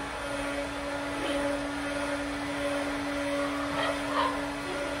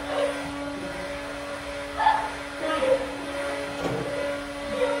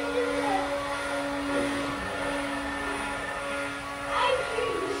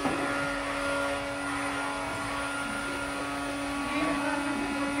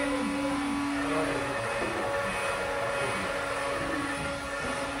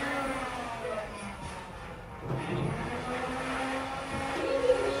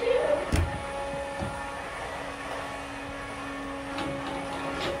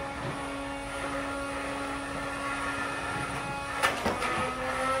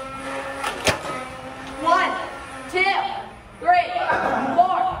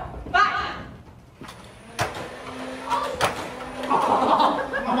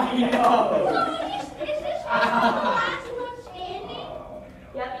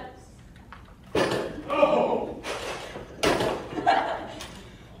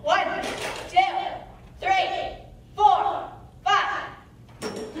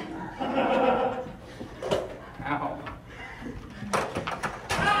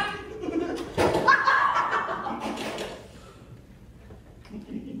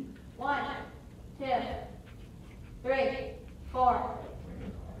 1, 2, 3, 4.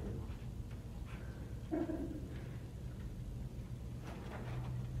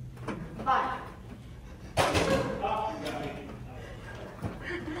 Five. Oh, you got me.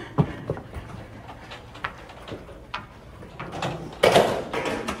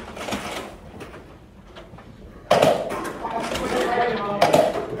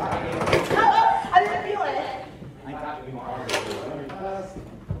 I didn't feel it. I got you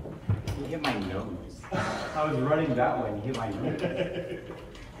You hit my nose. I was running that way and you hit my nose.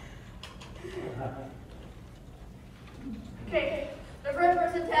 Okay, the first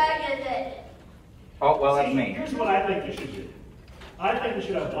person tag is it. Oh, well, that's See, me. here's what I think we should do. I think we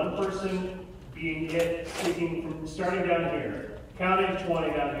should have one person being it, speaking from starting down here, counting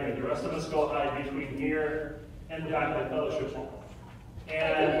 20 down here. The rest of us go hide between here and the back of the fellowship hall. Two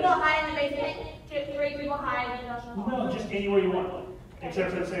And people hide in the basement, 3 people hide in the hall. no, just anywhere you want,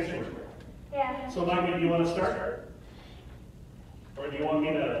 except for the sanctuary. Yeah. So, Mike, do you want to start? Or do you want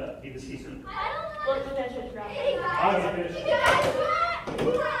me to be the secret? Let's finish this round. I'm gonna finish.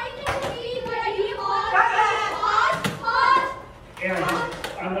 Aaron,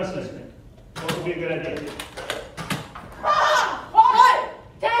 I'm listening. What would be a good idea? 1,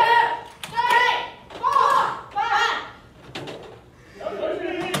 2, 3, 4, 5.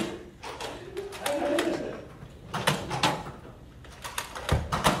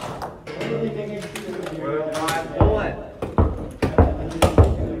 Where's my bullet?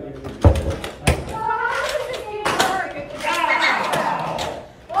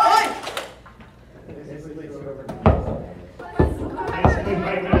 Basically,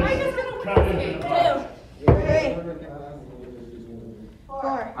 Mike is counting to the box.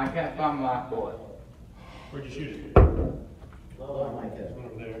 4. I can't find my bullet. Where'd you shoot it? Oh, my God.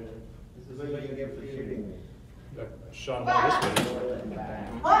 Over there. This is what you get for shooting me. I shot him all this way.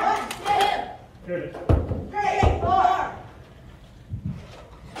 1, 2, Here it is. 3, 4.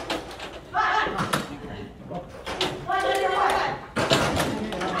 5.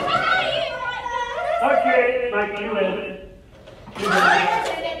 Okay, Mike, you win.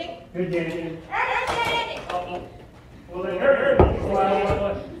 Good game. Uh-oh. Well, then, here.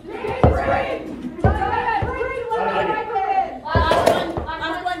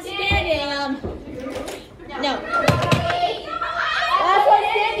 Last one standing. No. Last one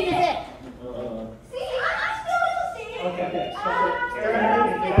standing is it. Okay, so,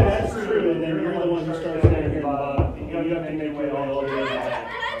 Aaron, if that's true, then you're the one who starts standing here bottom. You have to make way all the way back.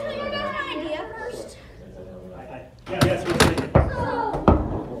 Yeah, yes, we're taking.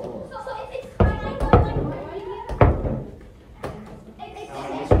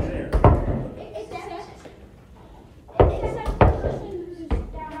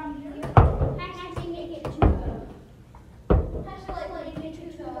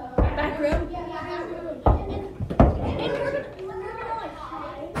 Back room.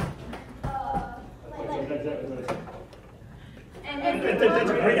 That's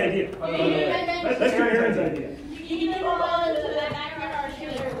a great idea. Let's do Aaron's idea.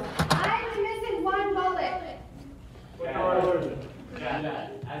 I'm missing one bullet. What color is it?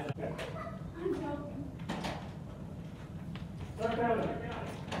 Start counting.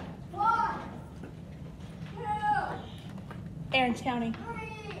 Aaron's counting. 3,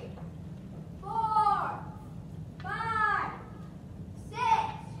 4, 5, 6,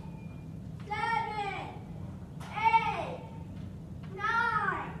 7, 8,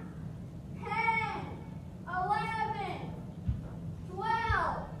 9, 10, 11,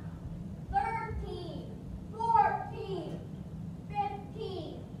 12, 13, 14,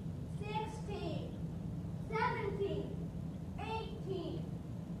 15, 16, 17, 18,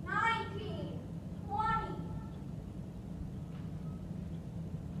 19, 20.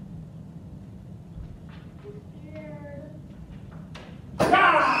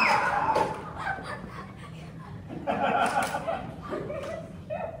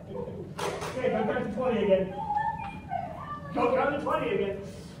 Okay, go back to 20 again. Go down to 20 again.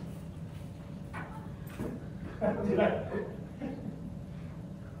 Do that.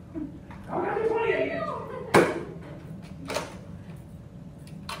 Go down to 20 again.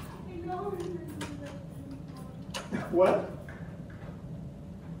 What?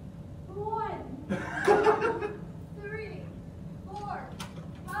 1, 3, 4,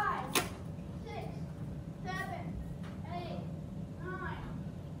 5, 6, 7, 8, 9,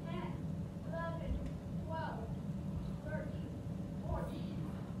 10, 11, 12, 13, 14,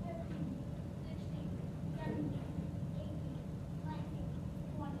 15, 16, 17, 18, 19,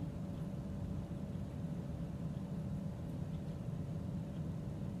 20.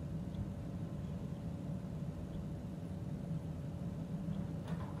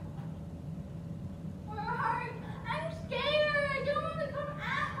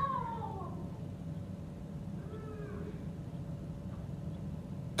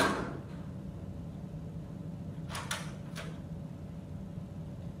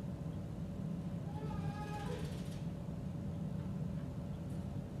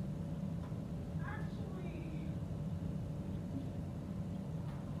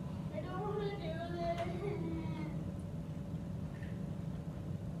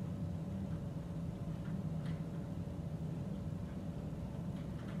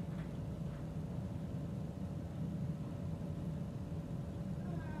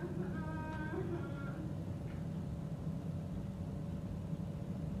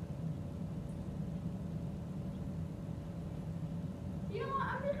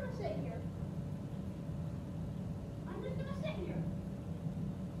 sit here. I'm just gonna sit here.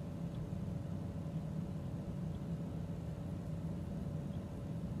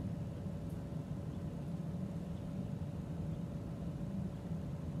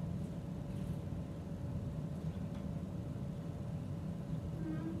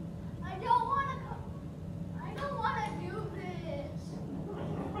 I don't want to do this.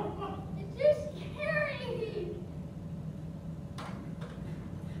 It's too scary.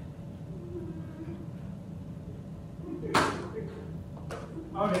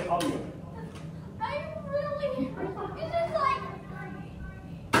 Okay, I'll do it. I really, it's just like,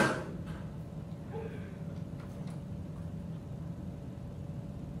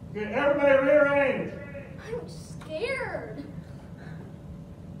 Okay, everybody rearrange. I'm scared.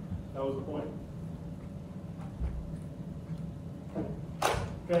 That was the point.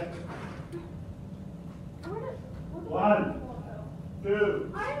 Okay. One,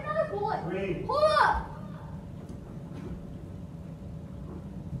 two, I have another bullet. three. Hold up.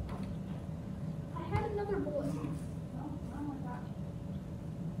 I had another bullet. Oh my gosh.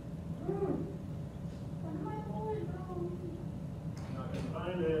 Where did my bullet go? You're not gonna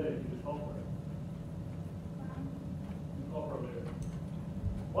find it if you just hope for it. You hope for it later.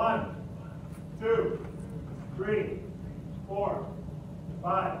 1, 2, 3, 4,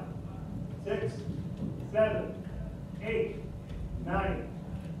 5, 6, 7, 8, 9,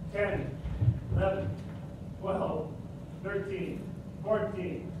 10, 11, 12, 13,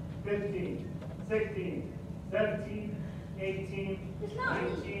 14, 15, 16, 17, 18, It's not me.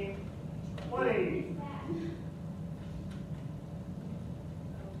 19, 20.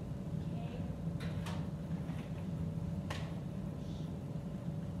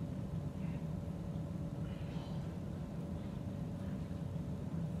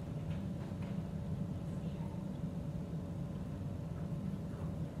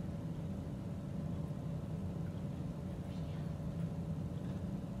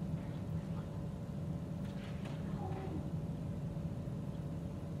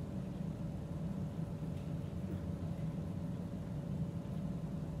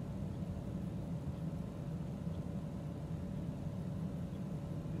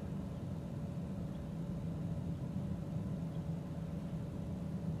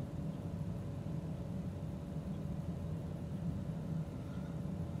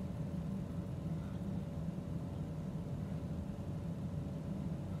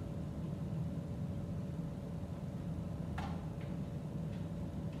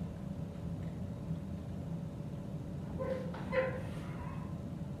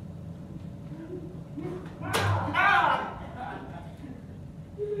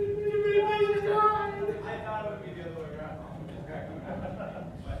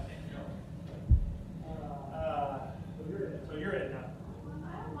 So you're in now.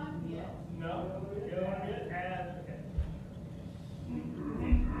 I don't want to be it. No? You don't want to be it? And, okay.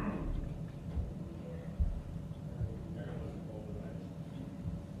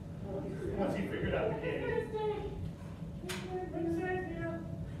 Once he figured out the game.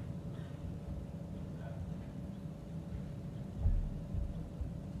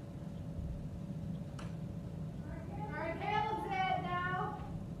 Alright, Caleb's it now.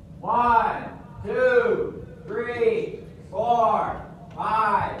 1, 2, 3, 4,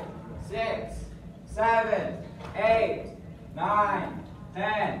 5, 6, 7, 8, 9,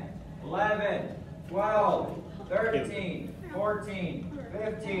 10, 11, 12, 13, 14,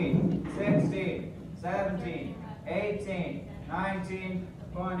 15, 16, 17, 18, 19,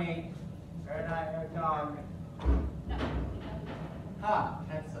 20. Very nice, dog. Huh,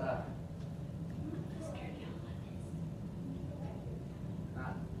 that's not.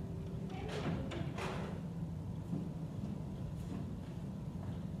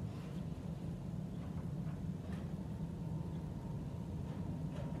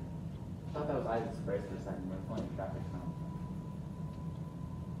 I thought that was Isaac's brace for a second, but it's only traffic now.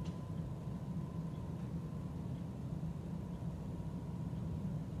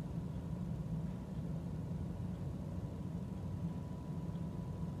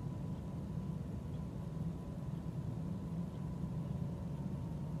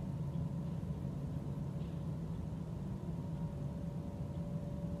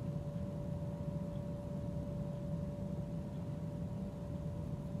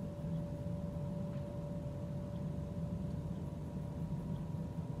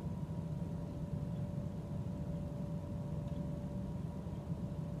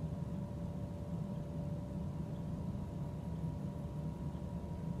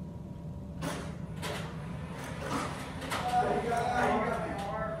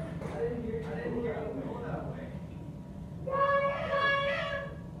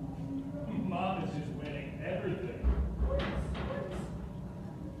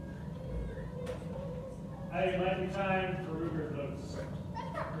 time for Ruger floats.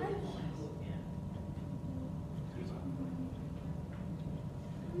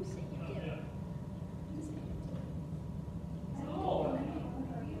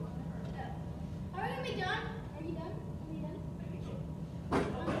 Are we gonna be done? Are you done?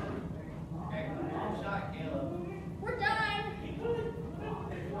 Okay, mom shot Caleb. We're done.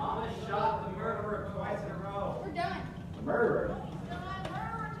 Mama shot the murderer twice in a row. We're done. Murderer?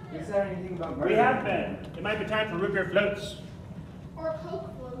 You said anything about murder? We have been. It might be time for root beer floats. Or Coke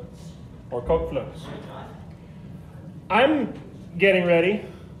floats. Or Coke floats. I'm getting ready.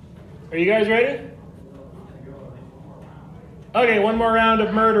 Are you guys ready? Okay, one more round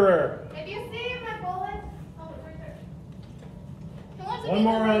of murderer. If you see my bullet, oh, it's right there. Who wants to One be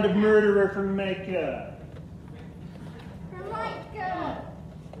more the round of murderer? murderer for Micah. For Micah.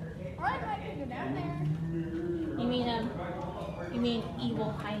 Alright, Micah, go down there. You mean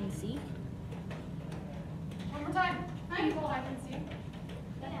evil hide and seek? One more time. Evil hide and seek.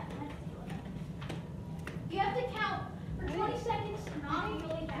 You have to count for 20 seconds, not really Who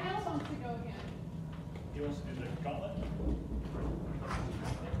else fast. wants to go again? He wants to do the gauntlet?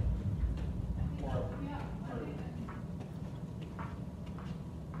 Yeah, I think that.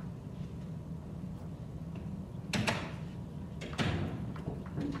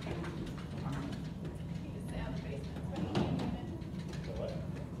 He just stay out of the basement. But he can't do it. The what?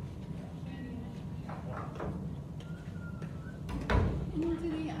 Into the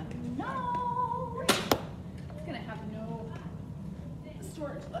no. It's gonna have no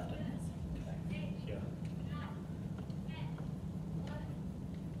storage left in this. Yeah.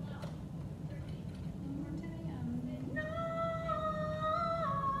 No.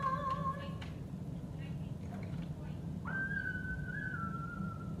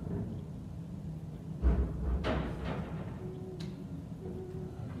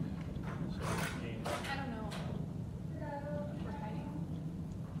 I don't know. We're hiding.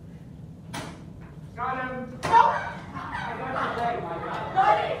 Got him.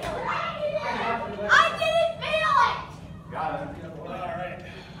 I didn't feel it! Got him. All right.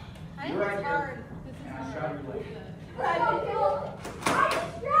 I think You're right it's here. hard. This is And I hard. shot your leg. I didn't feel it. I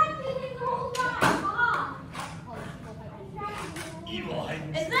distracted him the whole time. Mom. Evil hide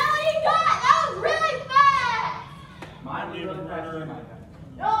and Is seek. that what you got? That was really fast! Mine was really fast too, Micah.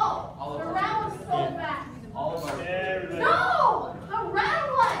 No! All The of round ours. was so fast. All of our. Everybody. No! The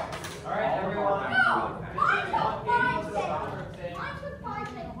round was! All right, everyone. No! Mine took 5 All seconds. of our- Mine took 5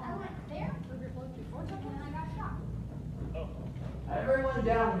 seconds. I went there, and then I got shot. Oh. Everyone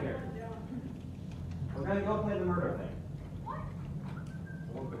down here. We're gonna go play the murder thing. What?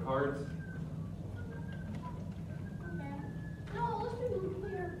 Want the cards? No, let's do root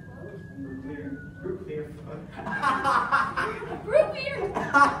beer float. Root beer. Root beer. Root beer!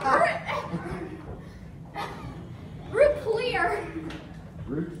 Root clear!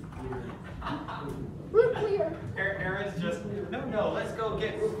 Root Root clear! Aaron's just, no, let's go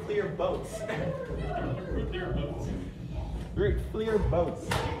get root clear boats. Root beer boats. Root clear boats.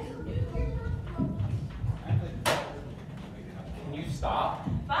 Can you stop?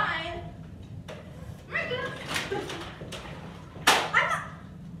 Fine. Micah! I'm not...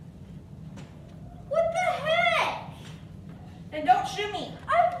 What the heck? And don't shoot me. I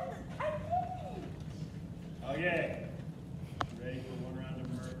didn't. Okay. Ready for one round of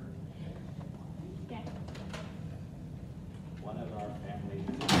murder? Okay. One of our family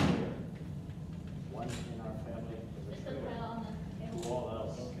is a clear. One in our family is Just a put clear. that on the Who all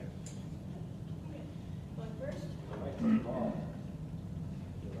else? Okay. Going first. The right to the ball.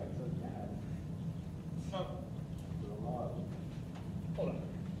 The right to the dad. Oh, To the log. hold on.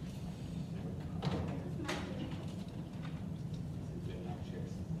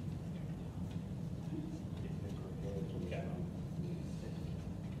 Okay.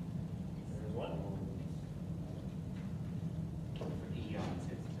 There's one.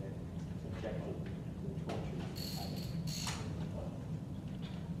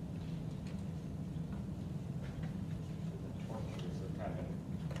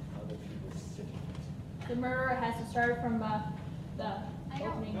 The murderer has to start from the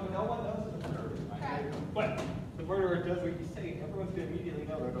opening. No one knows the murderer. What? The murderer does what you say. Everyone's gonna immediately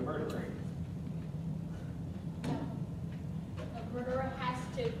know they're the murderer. The murderer has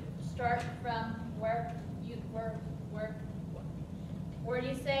to start from where do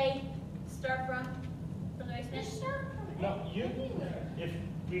you say start from? From the basement? Just start from No, you. If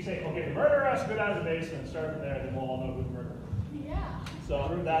we say, okay, the murderer has to go down to the basement and start from there, then we'll all know who the murderer is. Yeah.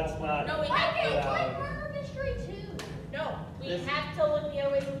 So that's not. No, we Why have can't to. we play murder mystery too? No, we This- have to look the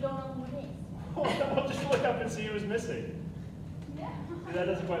other way so we don't know who it is. We'll just look up and see who's missing. Yeah. See, that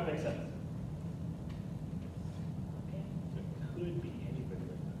doesn't quite make sense.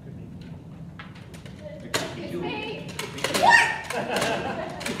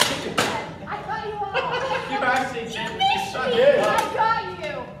 actually You did. missed shot me. it. I got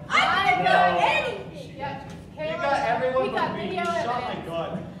you. I didn't know anything. Yeah, You Caleb, got everyone we got but me. You video shot my evidence.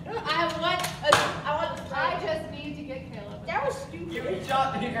 gun. I want the I strike. just need to get Caleb. That was stupid. You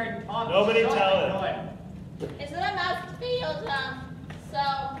shot me. Nobody tell it. It's not about feels so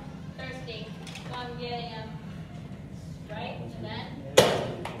thirsty. So I'm getting him. Right? And then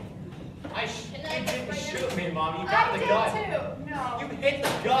You didn't shoot me, Mom. You I got the did gun. too. No. You hit the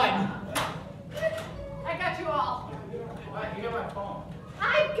gun. I got you all. You got my phone.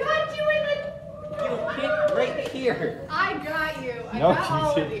 I got you in the. You hit right here. I got you. I No, got you all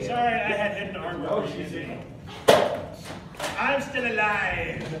of didn't. you. Sorry, I had hidden armor. No, she didn't. I'm still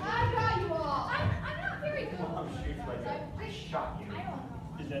alive. I got you all. I'm not very good. Mom shoots like that. I shot you. I don't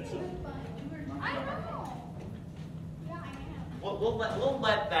know. Is that so? I don't know. Yeah, I am. We'll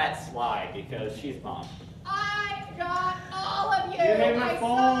let that slide because she's Mom. I got all of you. You hit my I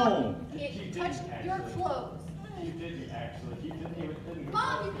saw phone. it touched your clothes. You didn't actually. You didn't even.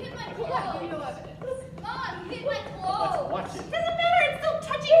 Mom, you hit my We got clothes. video evidence. Mom, you hit my clothes. Let's watch it. Doesn't matter. It's still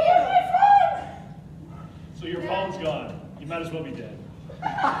touching you. My phone. So your phone's gone. You might as well be dead.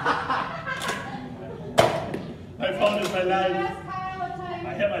 My phone is my life. Ask Kyle what time.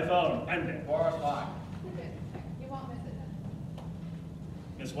 I hit my phone. I'm dead. 4 o'clock. Okay, you won't miss it then.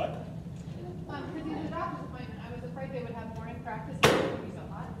 Miss what? Because he's a doctor's appointment. I was afraid they would have morning practice and it would be so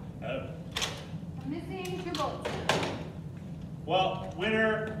hot. Oh. I'm missing 2 bullets. Well,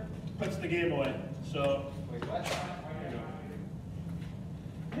 winner puts the game away. So Wait, what?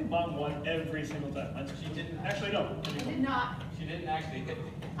 I think Mom won every single time. She didn't. Actually, no. I did not. She didn't actually hit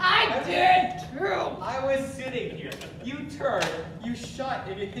me. I did too. I was sitting here. You turned, you shot,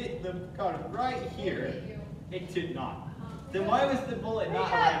 and it hit the gun right here. It did not. Then why was the bullet We not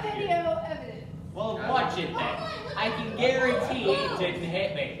have right video here? evidence. Well, watch it then. I can guarantee it didn't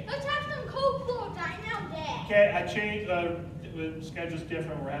hit me. Let's have some Coke floats. I know that. Okay, I changed. The schedule's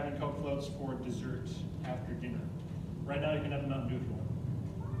different. We're having Coke floats for desserts after dinner. Right now, you can have a Mountain Dew if you want.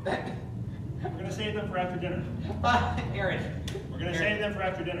 We're gonna save them for after dinner. Aaron. We're gonna save them for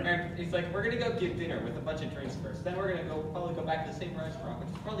after dinner. Aaron, he's like, we're gonna go get dinner with a bunch of drinks first. Then we're gonna probably go back to the same restaurant, which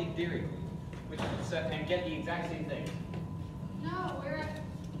is probably Dairy Queen, and get the exact same thing. No, we're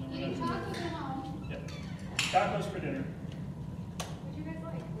eating tacos at home. Yeah. Tacos for dinner. What you guys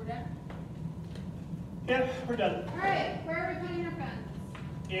like? We're done. Yeah, we're done. All right, where are we putting your pens?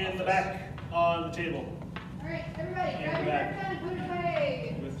 In the back on the table. All right, everybody, In grab the your back. pen and put it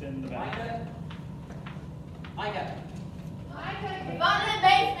away. Within the back. I got it. I got We've gone to the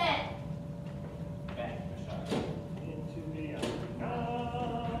basement. Bang, a shot. Into the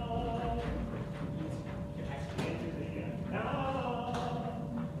unknown. Into the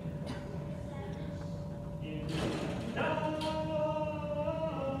unknown. Into the unknown.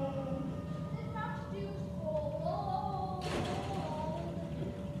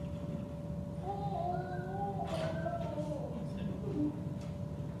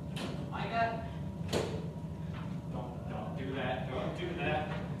 I got. Don't do that. Don't do that.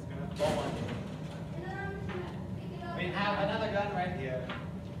 It's gonna fall on you. We have another gun right here.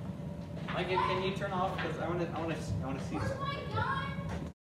 Like, can you turn off? Because I wanna see. Where's my gun?